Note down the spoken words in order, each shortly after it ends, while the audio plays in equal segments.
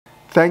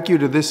Thank you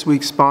to this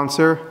week's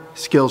sponsor,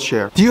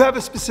 Skillshare. Do you have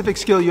a specific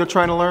skill you're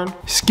trying to learn?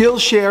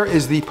 Skillshare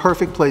is the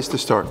perfect place to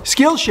start.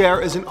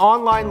 Skillshare is an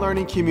online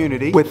learning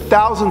community with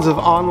thousands of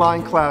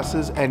online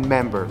classes and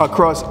members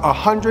across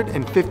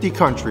 150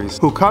 countries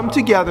who come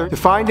together to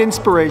find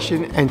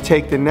inspiration and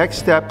take the next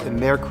step in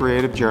their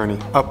creative journey.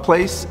 A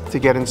place to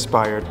get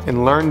inspired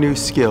and learn new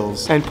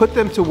skills and put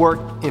them to work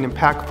in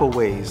impactful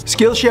ways.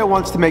 Skillshare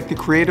wants to make the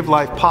creative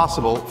life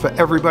possible for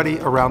everybody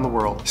around the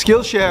world.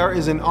 Skillshare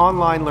is an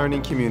online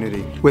learning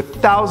community with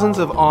thousands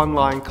of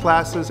online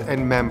classes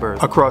and members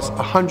across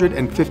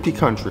 150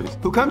 countries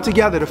who come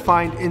together to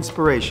find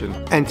inspiration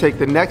and take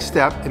the next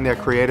step in their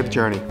creative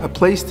journey. A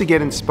place to get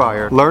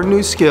inspired, learn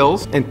new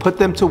skills, and put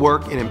them to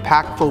work in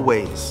impactful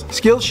ways.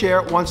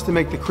 Skillshare wants to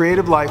make the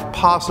creative life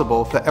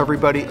possible for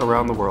everybody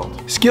around the world.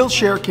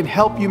 Skillshare can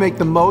help you make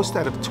the most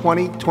out of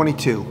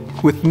 2022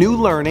 with new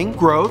learning,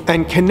 growth,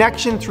 and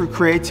connection through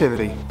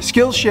creativity.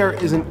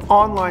 Skillshare is an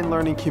online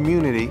learning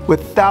community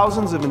with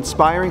thousands of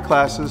inspiring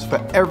classes for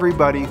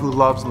everybody who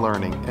loves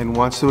learning and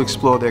wants to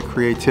explore their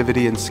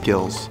creativity and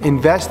skills.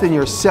 Invest in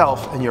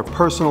yourself and your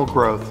personal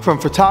growth, from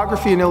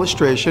photography and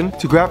illustration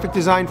to graphic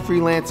design,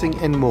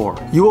 freelancing, and more.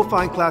 You will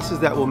find classes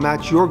that will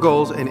match your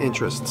goals and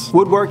interests.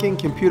 Woodworking,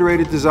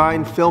 computer-aided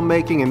design,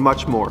 filmmaking, and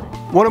much more.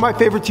 One of my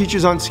favorite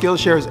teachers on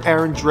Skillshare is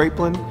Aaron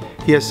Draplin.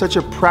 He has such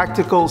a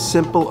practical,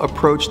 simple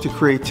approach to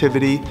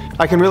creativity.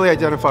 I can really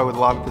identify with a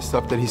lot of the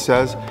stuff that he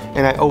says,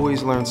 and I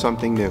always learn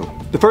something new.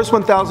 The first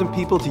 1,000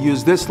 people to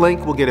use this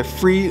link will get a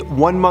free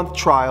 1-month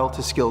trial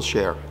to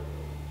Skillshare.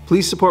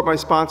 Please support my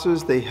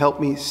sponsors. They help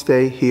me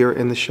stay here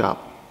in the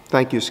shop.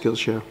 Thank you,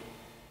 Skillshare.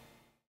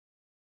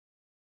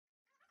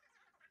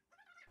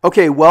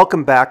 Okay,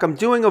 welcome back. I'm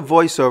doing a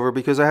voiceover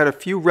because I had a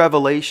few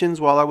revelations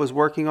while I was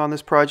working on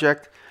this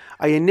project.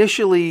 I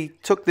initially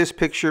took this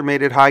picture,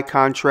 made it high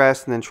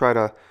contrast, and then tried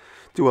to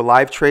do a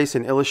live trace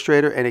in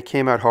Illustrator, and it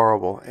came out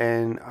horrible.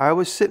 And I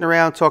was sitting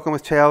around talking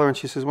with Taylor, and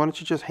she says, why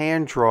don't you just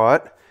hand draw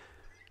it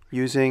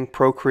using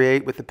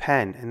Procreate with the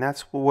pen? And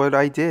that's what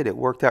I did. It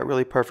worked out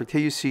really perfect.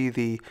 Here you see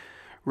the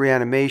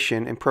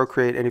reanimation in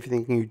Procreate, and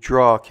everything you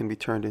draw can be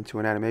turned into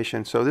an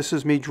animation. So this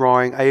is me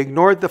drawing. I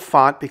ignored the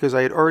font because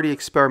I had already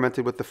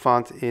experimented with the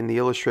font in the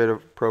Illustrator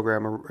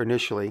program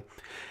initially.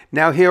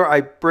 Now here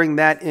I bring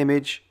that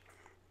image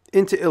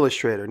into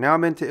Illustrator. Now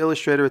I'm into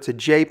Illustrator. It's a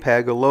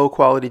JPEG, a low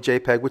quality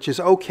JPEG, which is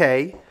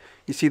okay.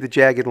 You see the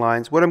jagged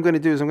lines. What I'm going to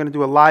do is I'm going to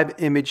do a live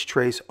image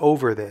trace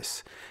over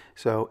this.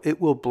 So it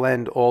will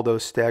blend all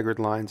those staggered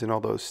lines and all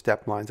those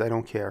step lines. I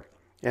don't care.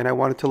 And I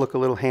want it to look a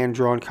little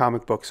hand-drawn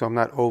comic book, so I'm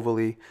not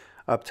overly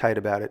uptight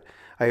about it.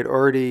 I had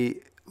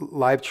already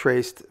live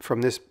traced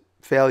from this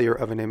failure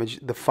of an image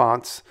the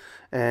fonts,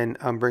 and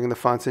I'm bringing the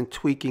fonts in,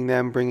 tweaking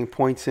them, bringing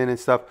points in and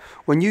stuff.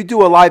 When you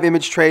do a live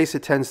image trace,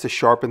 it tends to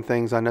sharpen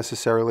things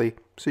unnecessarily,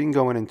 so you can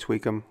go in and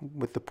tweak them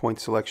with the point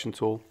selection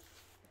tool.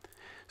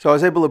 So I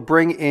was able to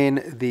bring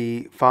in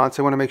the fonts.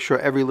 I want to make sure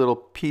every little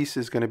piece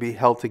is going to be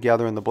held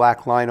together in the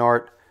black line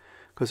art,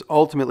 because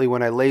ultimately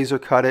when I laser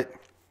cut it,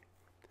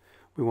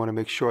 we want to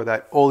make sure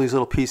that all these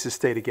little pieces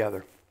stay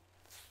together.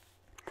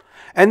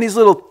 And these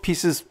little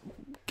pieces,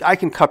 I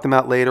can cut them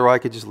out later, or I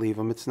could just leave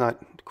them. It's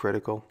not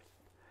critical.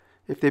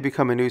 If they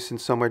become a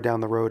nuisance somewhere down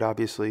the road,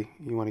 obviously,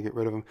 you want to get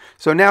rid of them.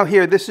 So now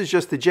here, this is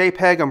just the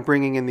JPEG. I'm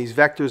bringing in these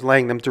vectors,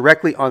 laying them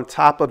directly on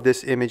top of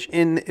this image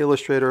in the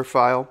Illustrator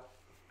file.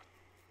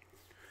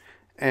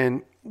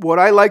 And what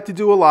I like to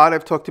do a lot,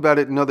 I've talked about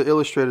it in other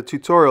Illustrator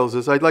tutorials,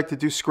 is I'd like to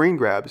do screen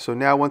grabs. So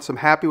now once I'm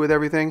happy with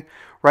everything,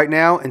 right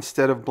now,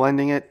 instead of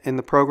blending it in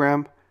the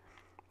program,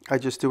 I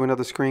just do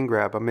another screen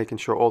grab. I'm making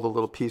sure all the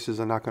little pieces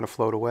are not going to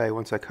float away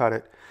once I cut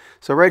it.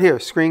 So right here,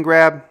 screen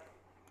grab,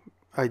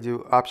 I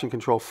do Option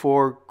Control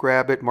 4,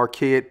 grab it,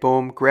 marquee it,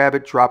 boom, grab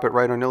it, drop it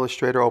right on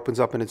Illustrator, opens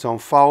up in its own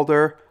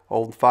folder,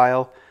 old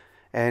file,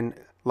 and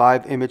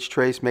live image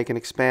trace, make and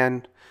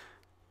expand,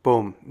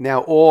 boom.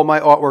 Now all my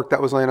artwork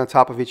that was laying on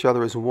top of each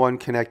other is one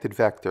connected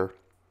vector.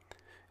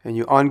 And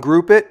you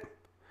ungroup it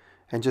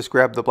and just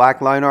grab the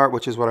black line art,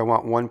 which is what I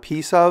want one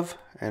piece of,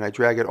 and I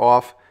drag it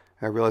off.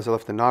 I realize I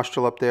left the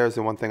nostril up there is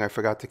the one thing I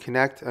forgot to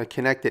connect. I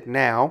connect it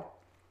now.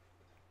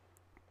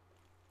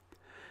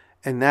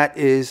 And that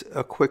is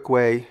a quick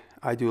way.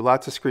 I do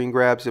lots of screen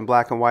grabs in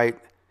black and white,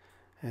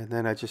 and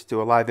then I just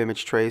do a live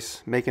image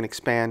trace, make and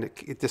expand.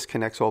 It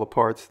disconnects all the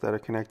parts that are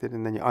connected,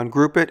 and then you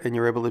ungroup it, and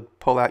you're able to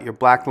pull out your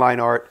black line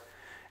art,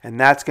 and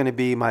that's going to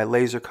be my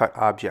laser cut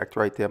object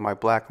right there, my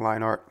black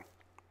line art.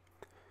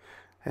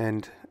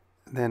 And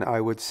then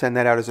I would send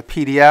that out as a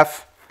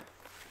PDF.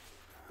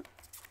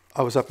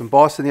 I was up in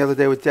Boston the other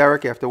day with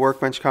Derek after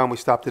WorkbenchCon. We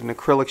stopped at an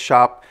acrylic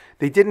shop.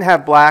 They didn't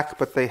have black,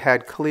 but they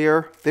had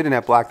clear. They didn't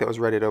have black that was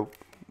ready to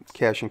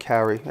cash and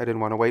carry. I didn't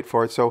want to wait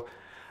for it, so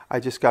I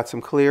just got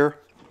some clear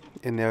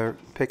in their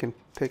pick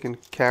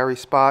and carry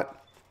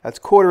spot. That's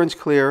 1/4 inch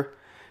clear,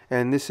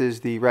 and this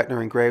is the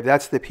retina engraved.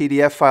 That's the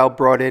PDF file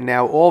brought in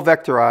now, all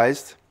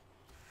vectorized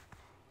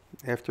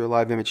after a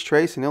live image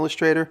trace in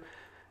Illustrator,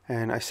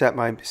 and I set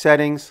my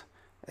settings,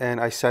 and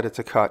I set it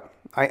to cut.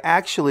 I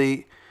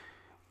actually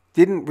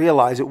didn't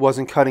realize it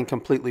wasn't cutting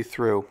completely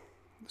through.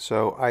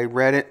 So I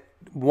ran it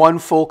one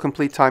full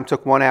complete time,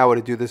 took 1 hour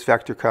to do this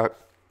vector cut.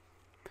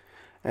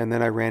 And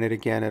then I ran it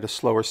again at a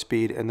slower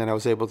speed, and then I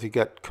was able to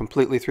get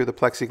completely through the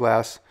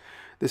plexiglass.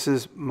 This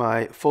is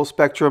my full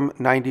spectrum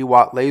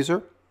 90-watt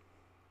laser.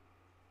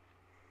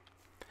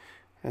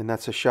 And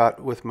that's a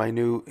shot with my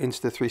new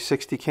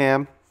Insta360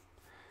 cam.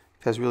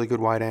 It has really good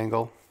wide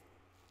angle.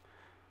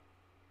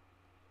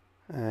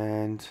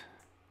 And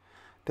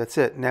that's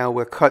it. Now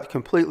we're cut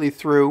completely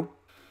through.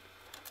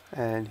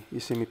 And you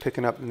see me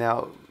picking up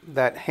now.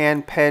 That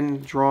hand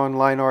pen drawn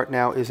line art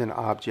now is an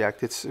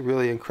object. It's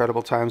really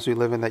incredible times we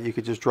live in that you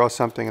could just draw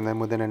something and then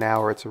within an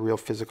hour it's a real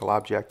physical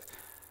object.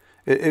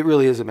 It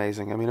really is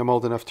amazing. I mean, I'm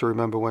old enough to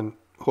remember when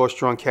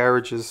horse-drawn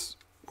carriages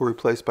were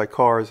replaced by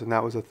cars, and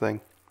that was a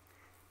thing.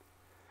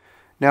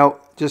 Now,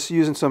 just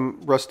using some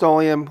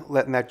Rust-Oleum,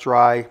 letting that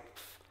dry.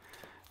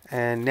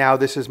 And now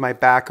this is my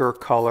backer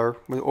color,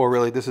 or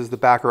really this is the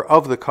backer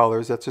of the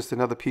colors. That's just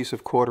another piece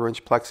of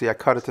 1/4-inch plexi. I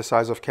cut it to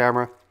size off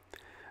camera.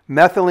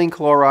 Methylene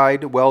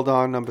chloride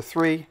weld-on number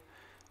 3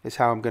 is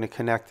how I'm going to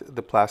connect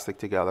the plastic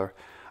together.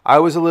 I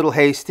was a little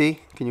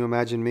hasty. Can you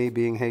imagine me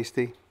being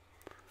hasty?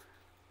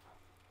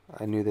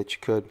 I knew that you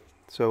could.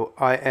 So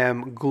I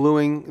am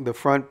gluing the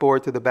front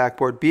board to the back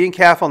board. Being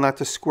careful not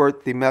to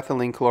squirt the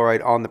methylene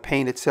chloride on the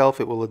paint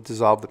itself. It will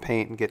dissolve the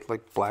paint and get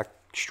like black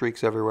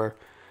streaks everywhere.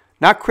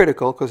 Not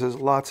critical because there's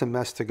lots of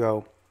mess to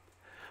go.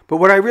 But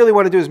what I really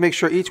want to do is make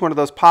sure each one of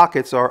those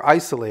pockets are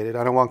isolated.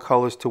 I don't want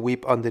colors to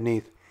weep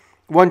underneath.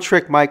 One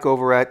trick Mike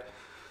over at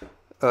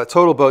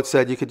Total Boat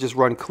said you could just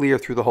run clear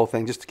through the whole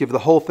thing. Just to give the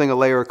whole thing a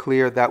layer of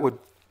clear. That would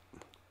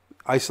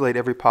isolate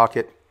every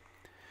pocket.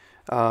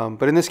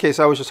 But in this case,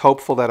 I was just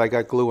hopeful that I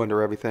got glue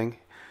under everything.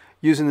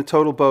 Using the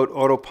Total Boat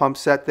auto pump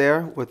set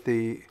there with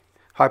the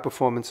high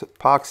performance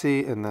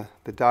epoxy and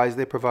the dyes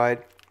they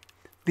provide.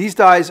 These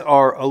dyes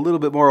are a little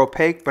bit more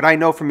opaque, but I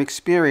know from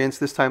experience,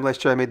 this time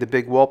last year I made the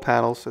big wall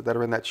panels that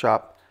are in that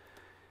shop,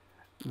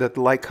 that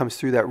the light comes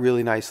through that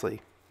really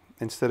nicely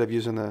instead of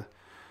using the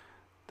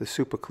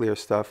super clear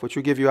stuff, which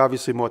will give you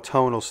obviously more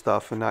tonal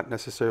stuff and not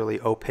necessarily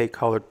opaque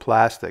colored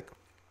plastic.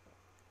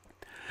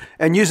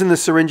 And using the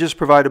syringes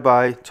provided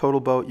by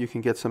Total Boat, you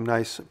can get some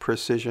nice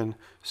precision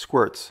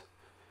squirts.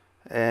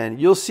 And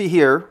you'll see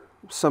here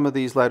some of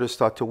these letters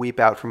start to weep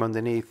out from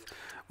underneath,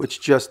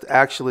 which just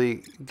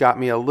actually got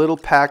me a little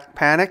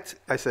panicked.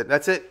 I said,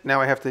 that's it.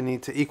 Now I have to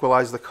need to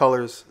equalize the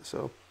colors.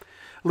 So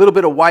a little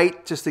bit of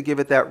white just to give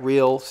it that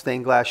real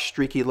stained glass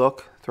streaky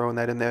look, throwing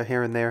that in there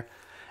here and there.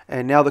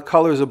 And now the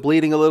colors are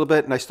bleeding a little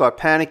bit and I start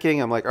panicking.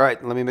 I'm like, all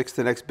right, let me mix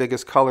the next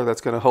biggest color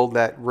that's going to hold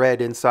that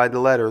red inside the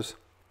letters.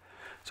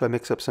 So I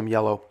mix up some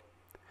yellow.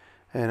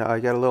 And I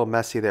got a little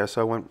messy there, so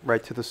I went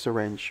right to the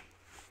syringe.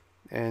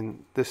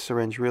 And this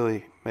syringe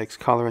really makes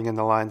coloring in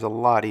the lines a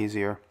lot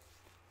easier.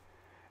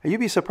 And you'd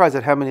be surprised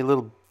at how many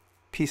little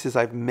pieces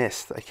I've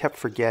missed. I kept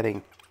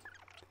forgetting.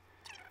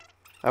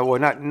 Well,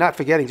 not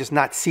forgetting, just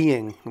not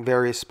seeing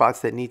various spots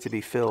that need to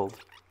be filled.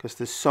 Because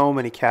there's so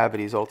many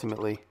cavities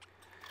ultimately.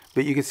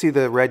 But you can see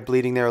the red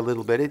bleeding there a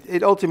little bit.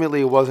 It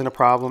ultimately wasn't a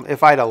problem.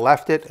 If I'd have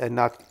left it and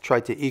not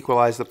tried to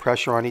equalize the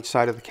pressure on each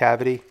side of the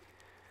cavity,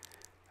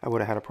 I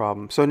would have had a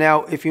problem. So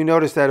now, if you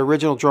notice that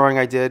original drawing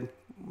I did,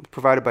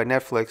 provided by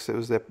Netflix, it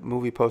was the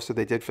movie poster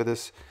they did for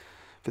this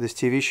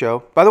TV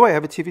show. By the way, I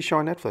have a TV show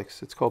on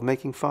Netflix. It's called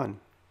Making Fun.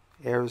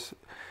 Airs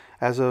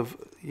as of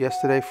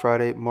yesterday,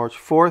 Friday, March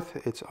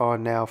 4th. It's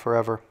on now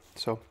forever.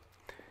 So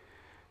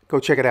go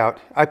check it out.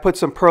 I put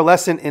some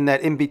pearlescent in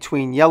that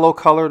in-between yellow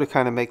color to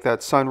kind of make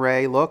that sun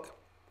ray look.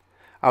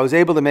 I was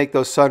able to make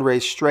those sun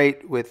rays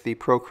straight with the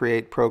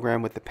Procreate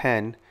program with the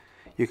pen.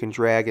 You can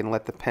drag and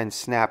let the pen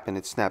snap, and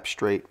it snaps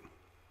straight.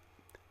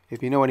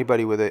 If you know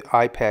anybody with an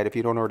iPad, if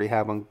you don't already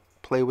have one,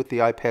 play with the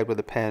iPad with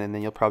a pen, and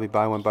then you'll probably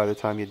buy one by the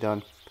time you're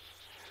done.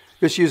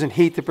 Just using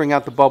heat to bring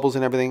out the bubbles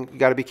and everything. You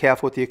got to be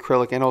careful with the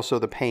acrylic and also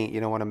the paint.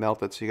 You don't want to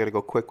melt it, so you got to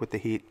go quick with the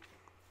heat.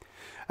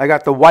 I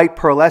got the white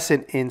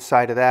pearlescent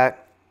inside of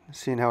that.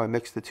 Seeing how I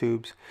mix the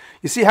tubes.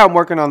 You see how I'm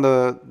working on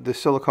the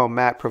silicone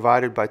mat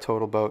provided by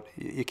Total Boat.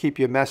 You keep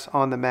your mess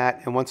on the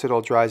mat, and once it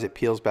all dries, it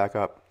peels back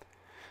up.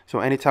 So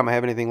anytime I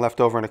have anything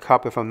left over in a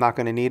cup, if I'm not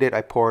going to need it,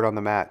 I pour it on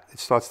the mat. It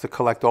starts to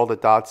collect all the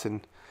dots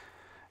and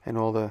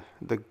all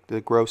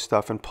the gross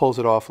stuff and pulls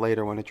it off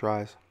later when it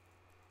dries.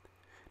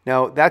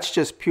 Now that's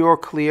just pure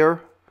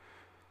clear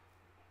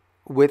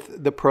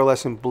with the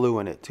pearlescent blue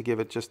in it to give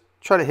it, just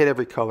try to hit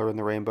every color in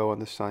the rainbow on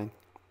this sign.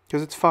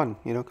 Because it's fun,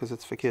 you know, because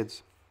it's for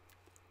kids.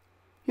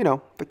 You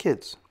know, for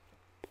kids.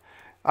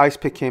 Ice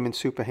pick came in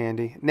super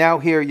handy. Now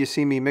here you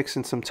see me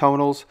mixing some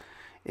tonals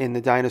in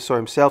the dinosaur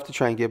himself to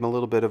try and give him a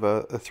little bit of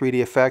a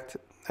 3D effect.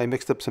 I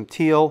mixed up some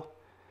teal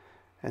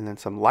and then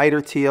some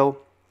lighter teal,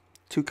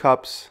 2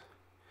 cups,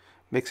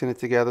 mixing it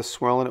together,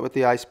 swirling it with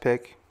the ice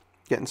pick,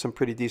 getting some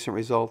pretty decent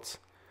results.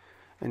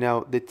 And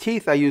now the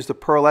teeth I used a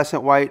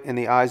pearlescent white, and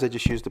the eyes I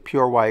just used a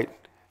pure white.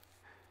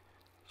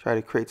 Try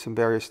to create some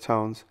various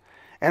tones.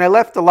 And I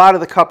left a lot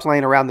of the cups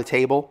laying around the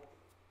table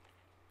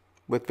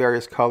with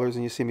various colors,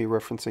 and you see me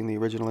referencing the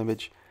original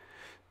image.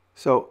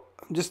 So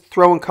I'm just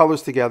throwing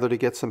colors together to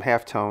get some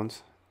half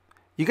tones.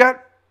 You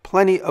got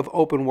plenty of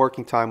open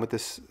working time with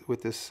this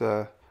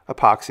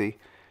epoxy.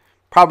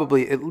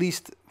 Probably at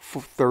least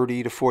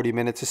 30 to 40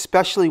 minutes,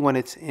 especially when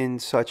it's in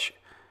such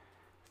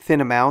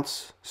thin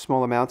amounts,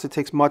 small amounts. It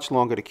takes much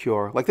longer to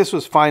cure. Like this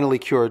was finally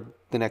cured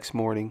the next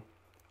morning.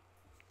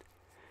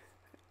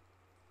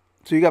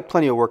 So you got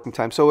plenty of working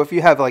time. So if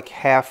you have like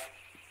half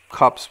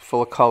cups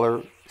full of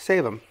color,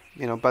 save them.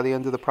 You know, by the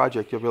end of the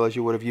project, you'll realize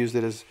you would have used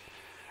it as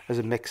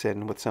a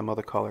mix-in with some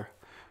other color.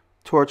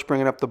 Torch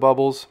bringing up the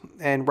bubbles.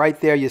 And right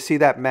there, you see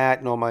that mat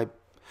and all my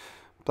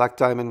black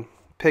diamond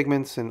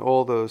pigments and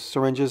all those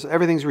syringes.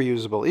 Everything's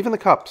reusable, even the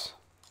cups.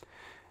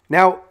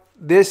 Now,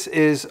 this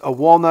is a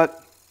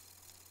walnut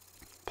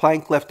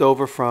plank left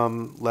over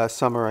from last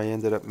summer. I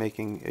ended up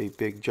making a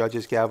big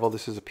judge's gavel.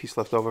 This is a piece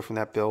left over from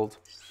that build.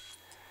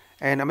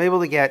 And I'm able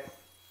to get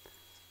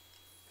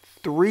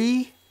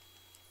 3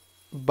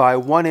 by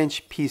 1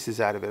 inch pieces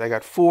out of it. I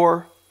got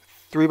 4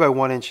 3 by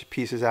 1 inch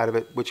pieces out of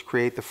it, which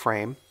create the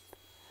frame.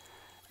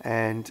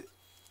 And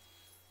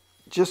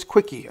just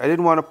quickie, I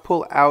didn't want to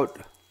pull out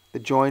the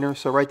joiner,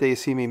 so right there you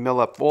see me mill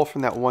up all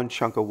from that one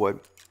chunk of wood.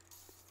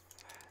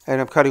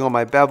 And I'm cutting all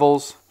my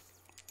bevels.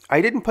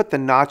 I didn't put the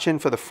notch in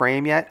for the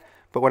frame yet,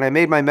 but when I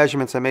made my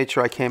measurements, I made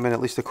sure I came in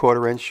at least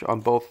 1/4 inch on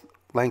both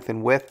length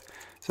and width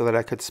so that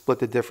I could split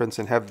the difference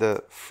and have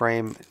the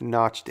frame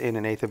notched in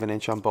 1/8 of an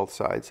inch on both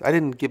sides. I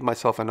didn't give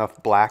myself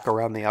enough black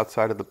around the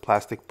outside of the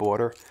plastic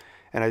border,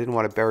 and I didn't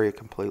want to bury it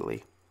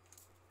completely.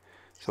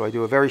 So I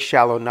do a very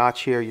shallow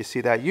notch here. You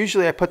see that?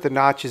 Usually I put the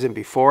notches in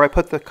before I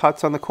put the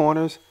cuts on the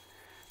corners.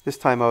 This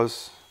time I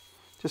was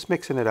just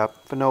mixing it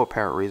up for no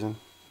apparent reason.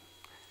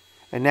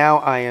 And now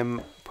I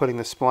am putting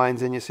the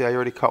splines in. You see I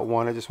already cut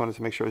one. I just wanted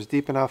to make sure it was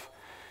deep enough.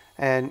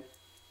 And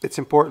it's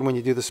important when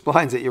you do the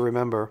splines that you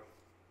remember.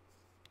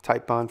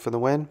 Tight bond for the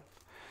win.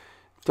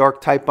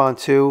 Dark Type Bond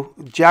 2.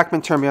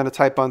 Jackman turned me on to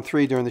Type Bond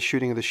 3 during the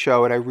shooting of the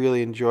show, and I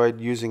really enjoyed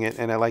using it,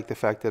 and I like the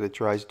fact that it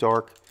dries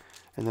dark.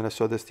 And then I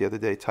saw this the other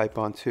day, Type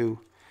Bond 2,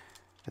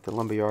 at the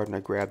lumberyard, and I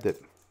grabbed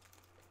it.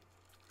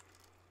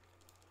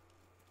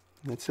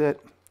 That's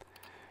it.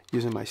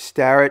 Using my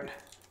Starrett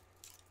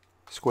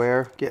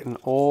square, getting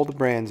all the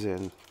brands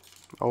in.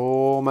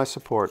 All my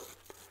support.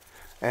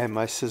 And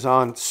my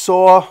Cezanne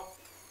saw,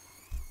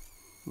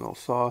 little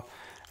saw,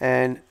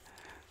 and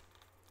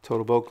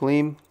Total Boat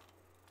Gleam,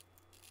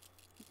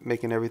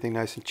 making everything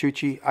nice and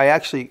choochy. I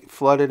actually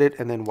flooded it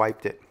and then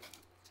wiped it.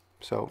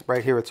 So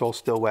right here it's all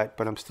still wet,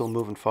 but I'm still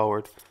moving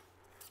forward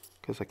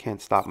because I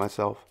can't stop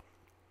myself.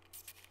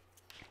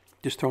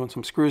 Just throwing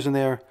some screws in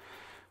there.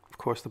 Of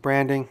course the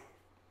branding.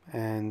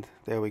 And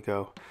there we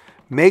go.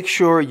 Make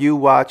sure you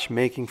watch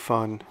Making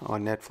Fun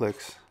on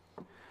Netflix.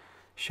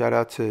 Shout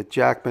out to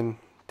Jackman,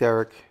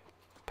 Derek,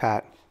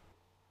 Pat,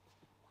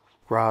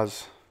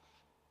 Graz,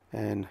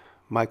 and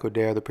Mike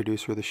O'Dare, the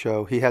producer of the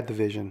show. He had the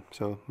vision.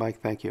 So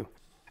Mike, thank you.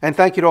 And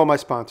thank you to all my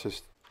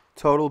sponsors.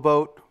 Total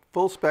Boat,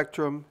 Full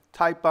Spectrum,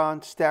 Type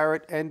Bond,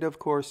 Starrett, and of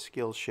course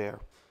Skillshare.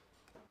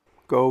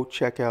 Go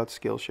check out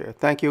Skillshare.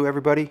 Thank you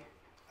everybody.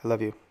 I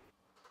love you.